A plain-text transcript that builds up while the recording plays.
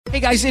Hey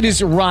guys, it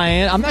is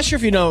Ryan. I'm not sure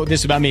if you know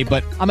this about me,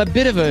 but I'm a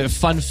bit of a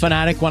fun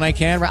fanatic when I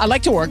can. I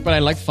like to work, but I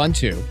like fun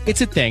too.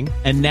 It's a thing.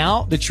 And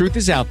now the truth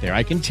is out there.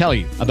 I can tell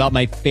you about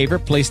my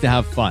favorite place to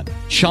have fun.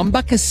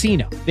 Chumba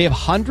Casino. They have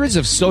hundreds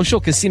of social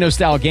casino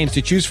style games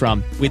to choose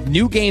from with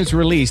new games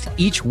released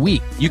each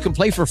week. You can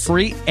play for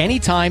free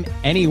anytime,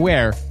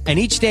 anywhere. And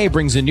each day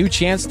brings a new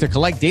chance to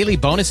collect daily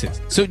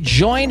bonuses. So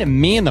join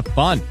me in the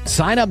fun.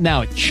 Sign up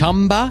now at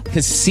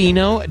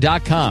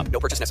ChumbaCasino.com. No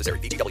purchase necessary.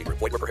 VGW.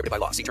 Void where prohibited by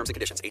law. See terms and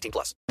conditions.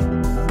 18+.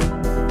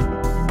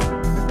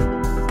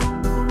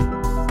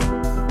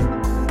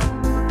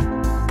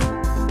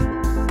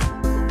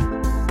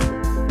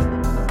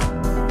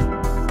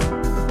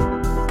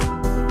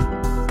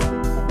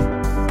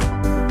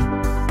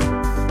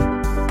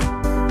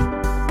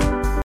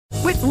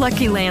 With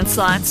Lucky Land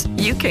Slots,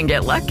 you can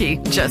get lucky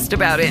just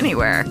about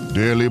anywhere.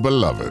 Dearly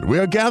beloved, we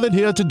are gathered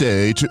here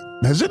today to...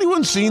 Has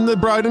anyone seen the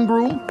bride and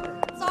groom?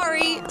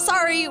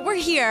 Sorry, we're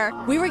here.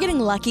 We were getting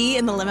lucky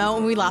in the limo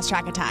and we lost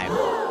track of time.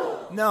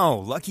 No,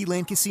 Lucky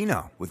Land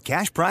Casino, with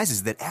cash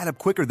prizes that add up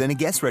quicker than a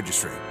guest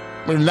registry.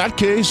 In that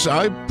case,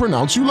 I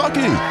pronounce you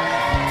lucky.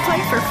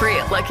 Play for free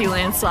at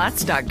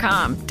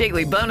LuckyLandSlots.com.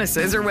 Daily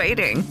bonuses are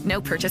waiting. No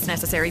purchase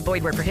necessary.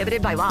 Void where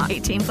prohibited by law.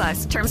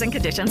 18+. Terms and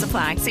conditions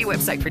apply. See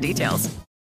website for details.